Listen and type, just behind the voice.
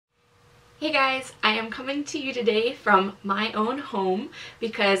Hey guys, I am coming to you today from my own home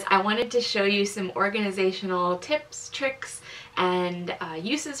because I wanted to show you some organizational tips, tricks, and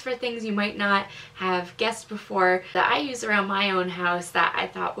uses for things you might not have guessed before that I use around my own house that I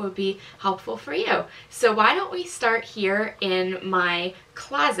thought would be helpful for you. So why don't we start here in my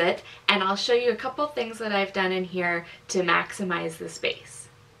closet, and I'll show you a couple things that I've done in here to maximize the space.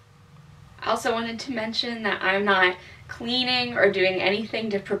 I also wanted to mention that I'm not cleaning or doing anything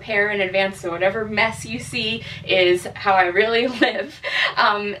to prepare in advance, so whatever mess you see is how I really live.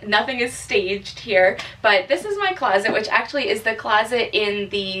 Nothing is staged here, but this is my closet, which actually is the closet in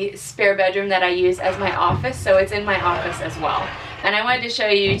the spare bedroom that I use as my office, so it's in my office as well. And I wanted to show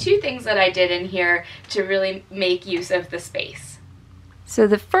you two things that I did in here to really make use of the space. So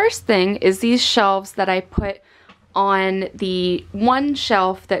the first thing is these shelves that I put on the one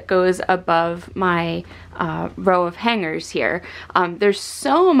shelf that goes above my row of hangers here. There's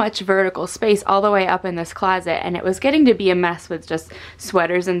so much vertical space all the way up in this closet, and it was getting to be a mess with just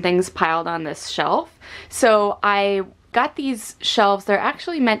sweaters and things piled on this shelf. So I got these shelves. They're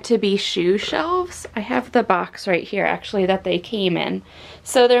actually meant to be shoe shelves. I have the box right here actually that they came in.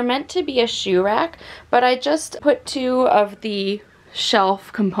 So they're meant to be a shoe rack, but I just put two of the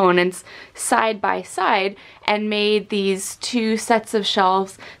shelf components side by side and made these two sets of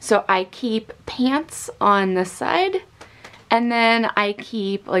shelves. So I keep pants on this side, and then I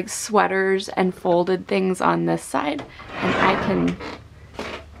keep like sweaters and folded things on this side, and I can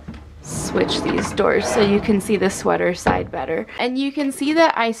switch these doors so you can see the sweater side better. And you can see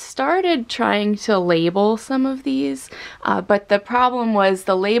that I started trying to label some of these, but the problem was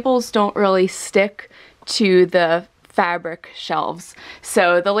the labels don't really stick to the fabric shelves.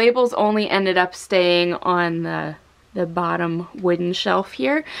 So the labels only ended up staying on the bottom wooden shelf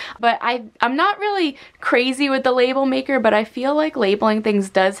here. But I'm not really crazy with the label maker, but I feel like labeling things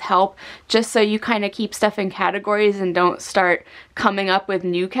does help, just so you kind of keep stuff in categories and don't start coming up with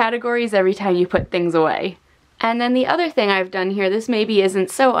new categories every time you put things away. And then the other thing I've done here, this maybe isn't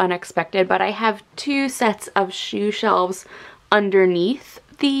so unexpected, but I have two sets of shoe shelves underneath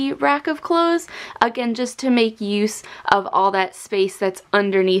the rack of clothes, again just to make use of all that space that's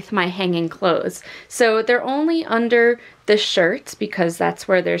underneath my hanging clothes. So they're only under the shirts because that's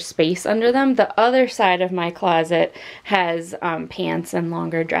where there's space under them. The other side of my closet has pants and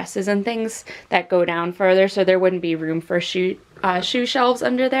longer dresses and things that go down further, so there wouldn't be room for shoe shelves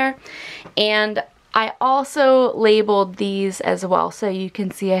under there. And I also labeled these as well, so you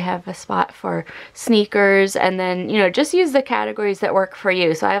can see I have a spot for sneakers, and then, you know, just use the categories that work for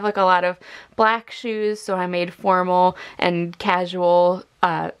you. So I have like a lot of black shoes, so I made formal and casual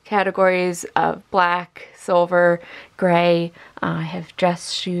categories of black, silver, gray. I have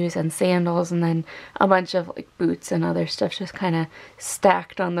dress shoes and sandals, and then a bunch of like boots and other stuff just kind of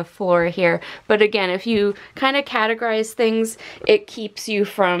stacked on the floor here. But again, if you kind of categorize things, it keeps you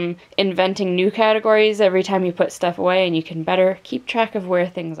from inventing new categories every time you put stuff away, and you can better keep track of where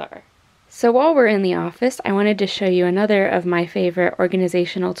things are. So while we're in the office, I wanted to show you another of my favorite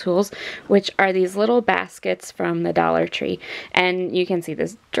organizational tools, which are these little baskets from the Dollar Tree. And you can see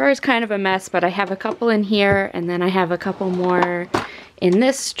this drawer is kind of a mess, but I have a couple in here, and then I have a couple more in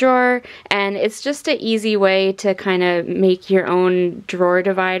this drawer, and it's just an easy way to kind of make your own drawer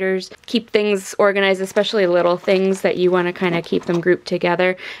dividers, keep things organized, especially little things that you want to kind of keep them grouped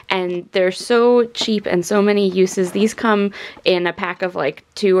together. And they're so cheap and so many uses. These come in a pack of like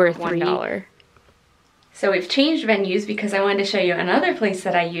 $2 or $3. So we've changed venues because I wanted to show you another place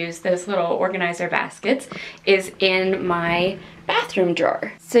that I use those little organizer baskets is in my bathroom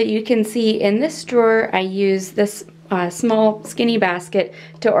drawer. So you can see in this drawer I use this small skinny basket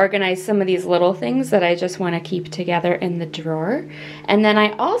to organize some of these little things that I just want to keep together in the drawer. And then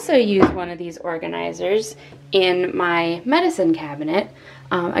I also use one of these organizers in my medicine cabinet,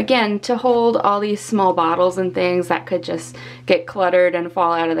 again to hold all these small bottles and things that could just get cluttered and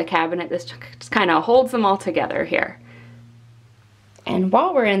fall out of the cabinet. This just kind of holds them all together here. And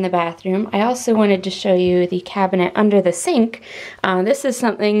while we're in the bathroom, I also wanted to show you the cabinet under the sink. This is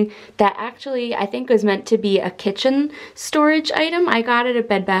something that actually I think was meant to be a kitchen storage item. I got it at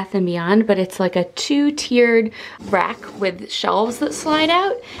Bed Bath & Beyond, but it's like a two-tiered rack with shelves that slide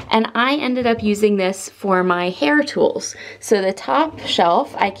out. And I ended up using this for my hair tools. So the top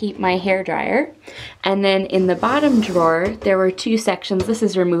shelf, I keep my hair dryer. And then in the bottom drawer, there were two sections. This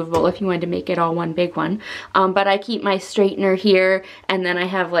is removable if you wanted to make it all one big one. But I keep my straightener here, and then I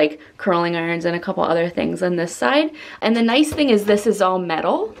have like curling irons and a couple other things on this side. And the nice thing is this is all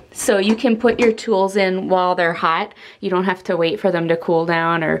metal, so you can put your tools in while they're hot. You don't have to wait for them to cool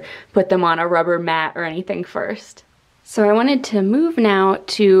down or put them on a rubber mat or anything first. So I wanted to move now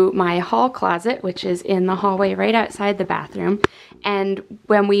to my hall closet, which is in the hallway right outside the bathroom. And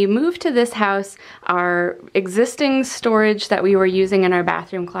when we moved to this house, our existing storage that we were using in our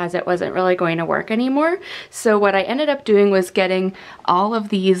bathroom closet wasn't really going to work anymore. So what I ended up doing was getting all of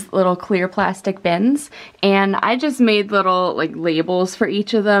these little clear plastic bins, and I just made little like labels for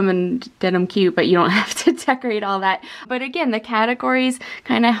each of them and did them cute, but you don't have to decorate all that. But again, the categories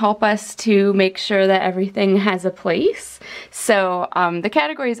kind of help us to make sure that everything has a place. So the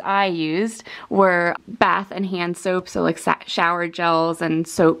categories I used were bath and hand soap, so like shower gels and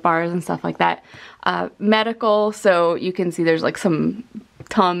soap bars and stuff like that. Medical, so you can see there's like some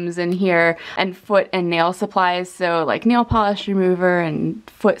Tums in here, and foot and nail supplies, so like nail polish remover and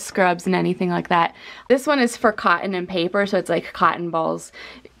foot scrubs and anything like that. This one is for cotton and paper, so it's like cotton balls,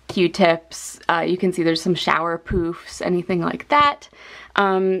 Q-tips. You can see there's some shower poofs, anything like that.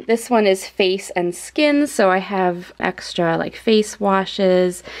 This one is face and skin, so I have extra like face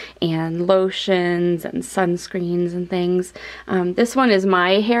washes and lotions and sunscreens and things. This one is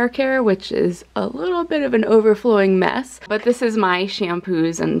my hair care, which is a little bit of an overflowing mess, but this is my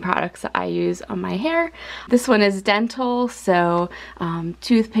shampoos and products that I use on my hair. This one is dental, so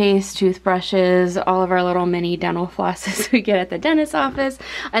toothpaste, toothbrushes, all of our little mini dental flosses we get at the dentist's office.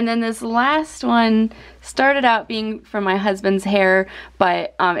 And then this last one started out being for my husband's hair,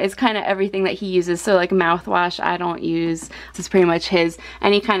 but it's kind of everything that he uses. So like mouthwash I don't use. This is pretty much his.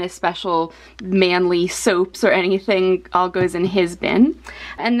 Any kind of special manly soaps or anything all goes in his bin.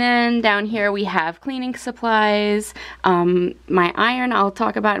 And then down here we have cleaning supplies, my iron I'll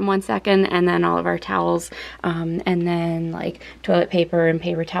talk about in one second, and then all of our towels, and then like toilet paper and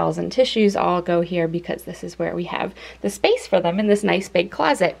paper towels and tissues all go here because this is where we have the space for them in this nice big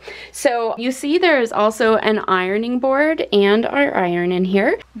closet. So you see there's also an ironing board and our iron in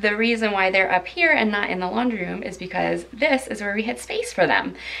here. The reason why they're up here and not in the laundry room is because this is where we had space for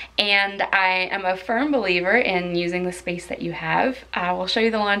them. And I am a firm believer in using the space that you have. I will show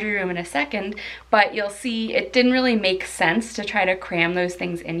you the laundry room in a second, but you'll see it didn't really make sense to try to cram those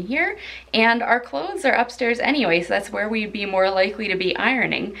things in here. And our clothes are upstairs anyway, so that's where we'd be more likely to be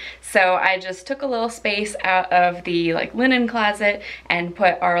ironing. So I just took a little space out of the like linen closet and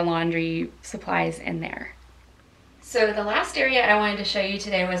put our laundry supplies in there. So the last area I wanted to show you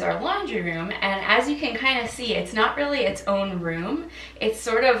today was our laundry room, and as you can kind of see, it's not really its own room. It's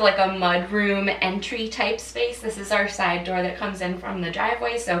sort of like a mudroom entry type space. This is our side door that comes in from the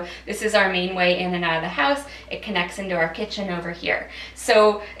driveway, so this is our main way in and out of the house. It connects into our kitchen over here.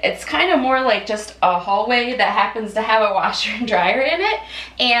 So it's kind of more like just a hallway that happens to have a washer and dryer in it,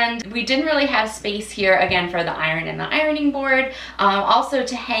 and we didn't really have space here, again, for the iron and the ironing board, also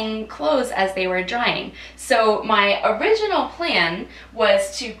to hang clothes as they were drying. So my original plan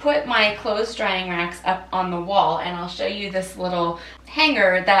was to put my clothes drying racks up on the wall, and I'll show you this little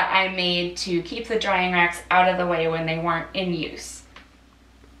hanger that I made to keep the drying racks out of the way when they weren't in use.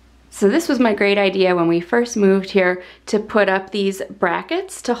 So this was my great idea when we first moved here, to put up these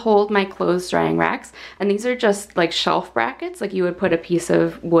brackets to hold my clothes drying racks. And these are just like shelf brackets, like you would put a piece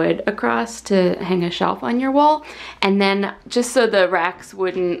of wood across to hang a shelf on your wall. And then just so the racks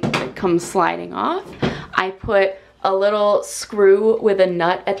wouldn't like come sliding off, I put a little screw with a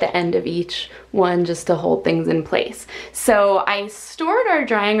nut at the end of each one just to hold things in place. So I stored our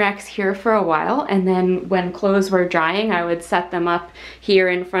drying racks here for a while, and then when clothes were drying I would set them up here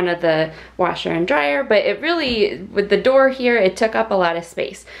in front of the washer and dryer, but it really, with the door here, it took up a lot of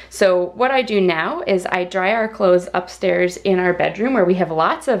space. So what I do now is I dry our clothes upstairs in our bedroom where we have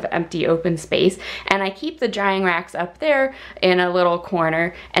lots of empty open space, and I keep the drying racks up there in a little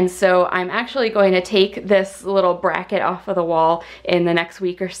corner. And so I'm actually going to take this little bracket off of the wall in the next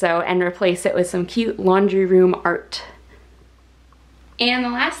week or so and replace it with some cute laundry room art. And the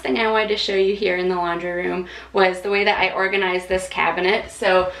last thing I wanted to show you here in the laundry room was the way that I organized this cabinet.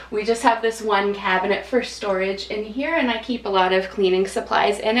 So we just have this one cabinet for storage in here, and I keep a lot of cleaning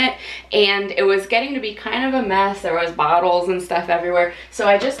supplies in it, and it was getting to be kind of a mess. There was bottles and stuff everywhere. So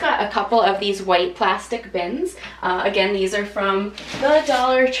I just got a couple of these white plastic bins. Again, these are from the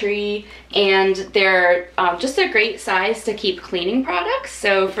Dollar Tree, and they're just a great size to keep cleaning products.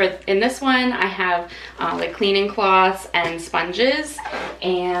 So in this one I have like cleaning cloths and sponges,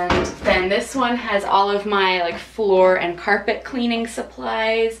 and then this one has all of my like floor and carpet cleaning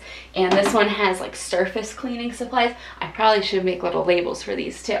supplies, and this one has like surface cleaning supplies. I probably should make little labels for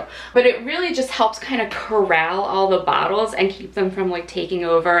these too, but it really just helps kind of corral all the bottles and keep them from like taking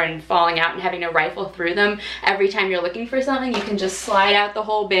over and falling out and having to rifle through them. Every time you're looking for something, you can just slide out the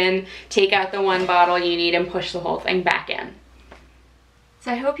whole bin, take out the one bottle you need, and push the whole thing back in.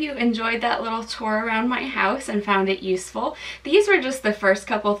 So I hope you enjoyed that little tour around my house and found it useful. These were just the first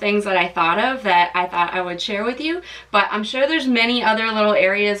couple things that I thought of that I thought I would share with you, but I'm sure there's many other little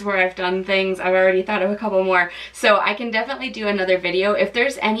areas where I've done things. I've already thought of a couple more, so I can definitely do another video. If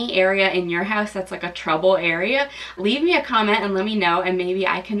there's any area in your house that's like a trouble area, leave me a comment and let me know, and maybe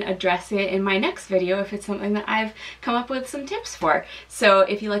I can address it in my next video if it's something that I've come up with some tips for. So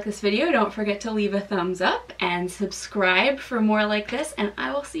if you like this video, don't forget to leave a thumbs up and subscribe for more like this, and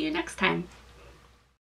I will see you next time.